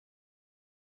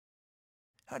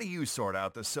How do you sort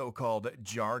out the so-called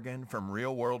jargon from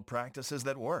real-world practices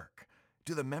that work?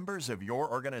 Do the members of your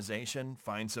organization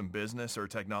find some business or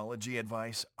technology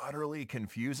advice utterly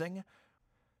confusing?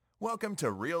 Welcome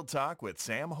to Real Talk with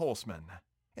Sam Holzman.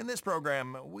 In this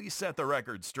program, we set the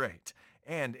record straight,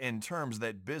 and in terms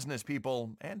that business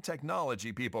people and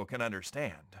technology people can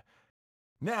understand.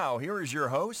 Now, here is your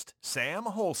host, Sam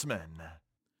Holzman.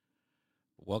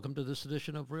 Welcome to this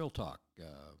edition of Real Talk.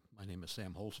 My name is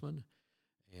Sam Holzman,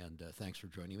 and thanks for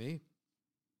joining me.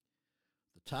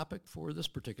 The topic for this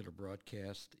particular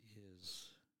broadcast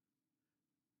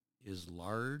is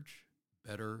large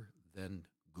better than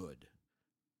good?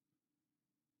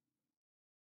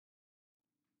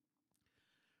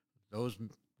 Those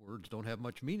words don't have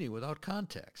much meaning without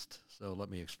context, so let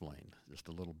me explain just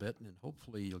a little bit, and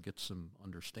hopefully you'll get some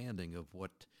understanding of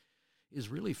what is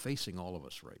really facing all of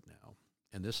us right now.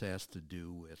 And this has to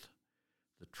do with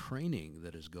the training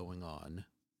that is going on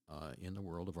in the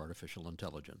world of artificial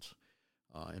intelligence.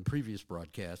 In previous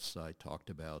broadcasts, I talked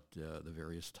about the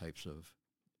various types of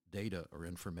data or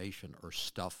information or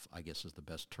stuff, I guess is the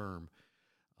best term,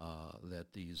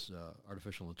 that these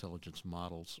artificial intelligence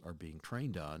models are being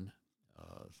trained on.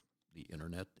 The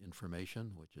internet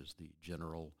information, which is the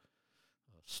general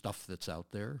stuff that's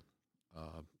out there,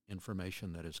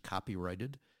 information that is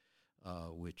copyrighted,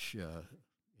 which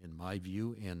in my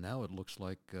view, and now it looks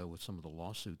like with some of the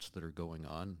lawsuits that are going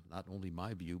on, not only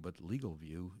my view, but legal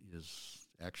view, is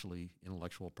actually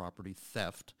intellectual property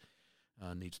theft,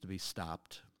 needs to be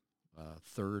stopped.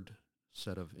 Third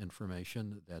set of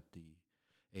information that the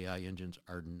AI engines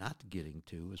are not getting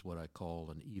to is what I call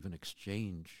an even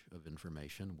exchange of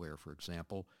information, where, for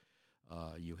example,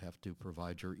 you have to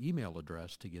provide your email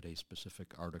address to get a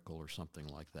specific article or something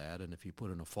like that, and if you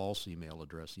put in a false email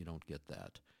address, you don't get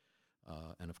that.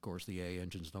 And of course, the AI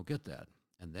engines don't get that.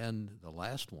 And then the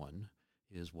last one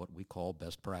is what we call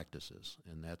best practices,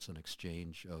 and that's an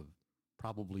exchange of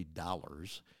probably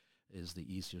dollars is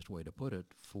the easiest way to put it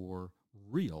for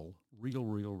real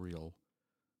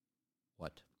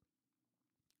what?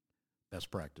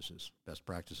 Best practices. Best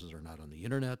practices are not on the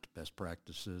internet. Best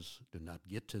practices do not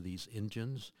get to these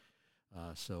engines.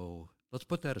 So let's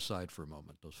put that aside for a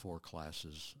moment, those four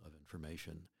classes of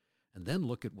information, and then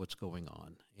look at what's going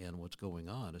on. And what's going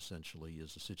on essentially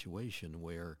is a situation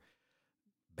where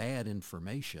bad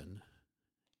information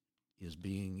is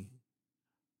being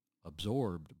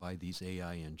absorbed by these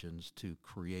AI engines to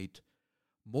create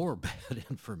more bad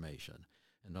information.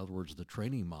 In other words, the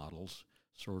training models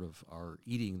sort of are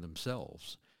eating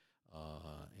themselves.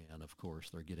 And of course,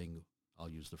 they're getting, I'll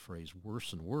use the phrase,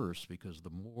 worse and worse, because the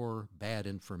more bad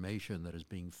information that is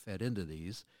being fed into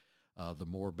these, the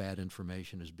more bad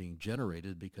information is being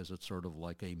generated, because it's sort of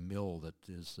like a mill that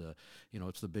is,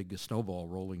 it's the biggest snowball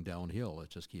rolling downhill. It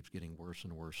just keeps getting worse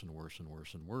and worse and worse and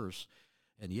worse and worse.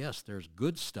 And yes, there's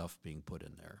good stuff being put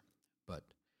in there. But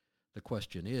the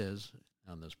question is,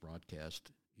 on this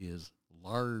broadcast, is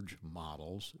large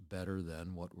models better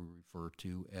than what we refer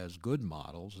to as good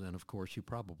models? And of course, you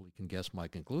probably can guess my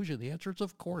conclusion. The answer is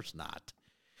of course not.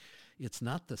 It's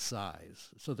not the size.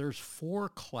 So there's four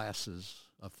classes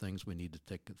of things we need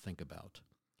to think about.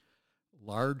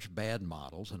 Large bad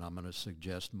models, and I'm going to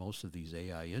suggest most of these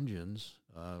AI engines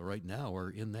right now are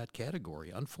in that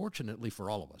category. Unfortunately for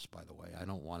all of us, by the way. I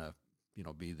don't want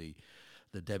to, be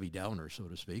the Debbie Downer, so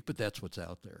to speak, but that's what's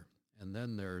out there. And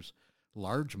then there's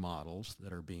large models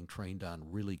that are being trained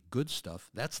on really good stuff.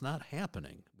 That's not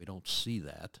happening. We don't see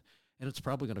that. And it's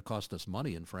probably going to cost us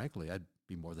money. And frankly, I'd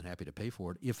be more than happy to pay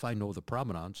for it if I know the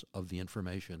provenance of the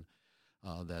information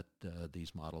that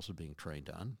these models are being trained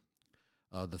on.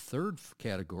 The third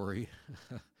category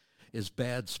is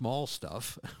bad small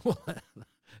stuff.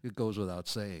 It goes without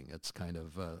saying. It's kind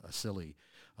of a silly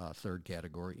third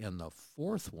category. And the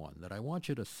fourth one that I want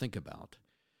you to think about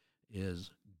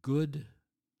is good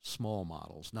small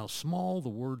models. Now, the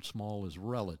word small is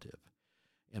relative.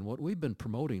 And what we've been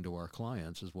promoting to our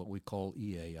clients is what we call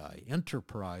EAI,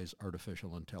 Enterprise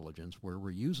Artificial Intelligence, where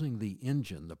we're using the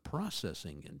engine, the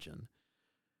processing engine,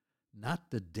 not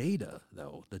the data,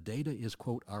 though. The data is,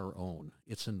 quote, our own.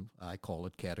 It's I call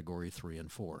it category 3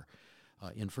 and 4.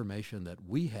 Information that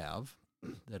we have,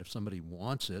 that if somebody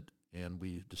wants it and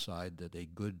we decide that a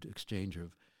good exchange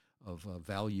of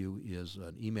value is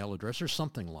an email address or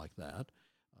something like that.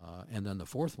 And then the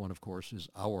fourth one, of course, is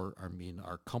our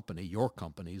company, your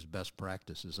company's best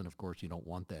practices. And of course, you don't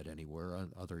want that anywhere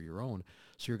other your own.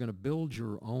 So you're going to build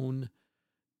your own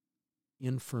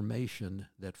information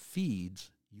that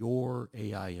feeds your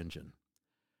AI engine.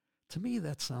 To me,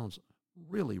 that sounds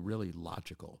really, really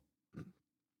logical.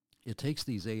 It takes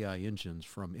these AI engines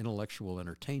from intellectual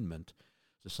entertainment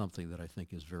to something that I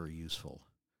think is very useful.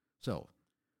 So,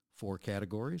 4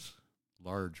 categories: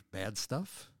 large bad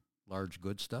stuff, large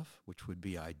good stuff, which would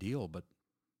be ideal but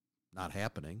not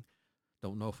happening.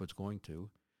 Don't know if it's going to.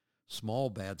 Small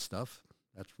bad stuff,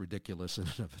 that's ridiculous in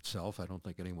and of itself. I don't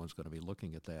think anyone's going to be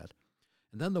looking at that.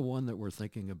 And then the one that we're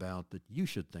thinking about that you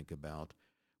should think about,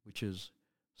 which is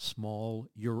small,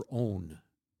 your own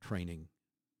training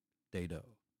data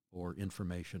or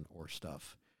information or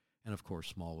stuff. And of course,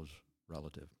 small is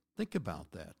relative. Think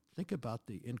about that. Think about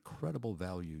the incredible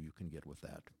value you can get with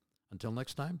that. Until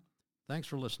next time, thanks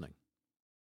for listening.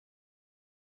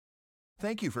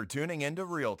 Thank you for tuning in to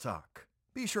Real Talk.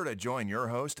 Be sure to join your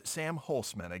host, Sam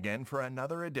Holzman, again for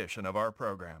another edition of our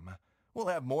program. We'll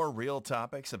have more real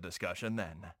topics of discussion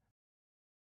then.